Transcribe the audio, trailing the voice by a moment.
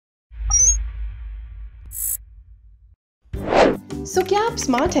So क्या आप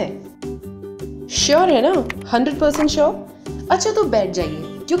smart हैं? श्योर है ना? 100% श्योर? अच्छा तो बैठ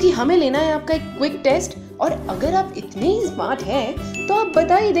जाइए क्योंकि हमें लेना है आपका एक क्विक टेस्ट और अगर आप इतने ही स्मार्ट हैं तो आप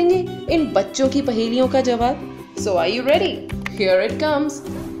बता ही देंगे इन बच्चों की पहेलियों का जवाब. So are you ready? Here it comes.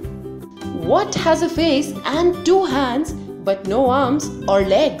 What has a face and 2 hands but no arms or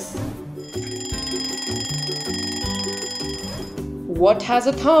legs? What has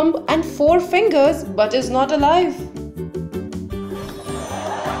a thumb and 4 fingers but is not alive?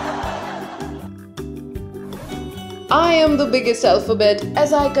 I am the biggest alphabet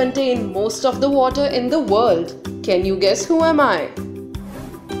as I contain most of the water in the world. Can you guess who am I?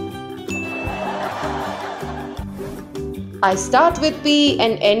 I start with P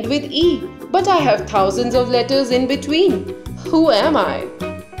and end with E, but I have thousands of letters in between. Who am I?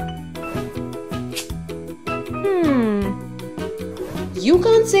 You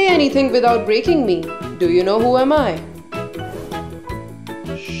can't say anything without breaking me. Do you know who am I?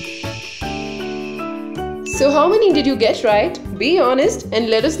 So how many did you get right? Be honest and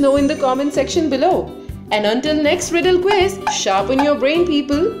let us know in the comment section below. And until next riddle quiz, sharpen your brain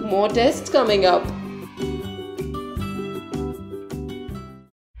people. More tests coming up.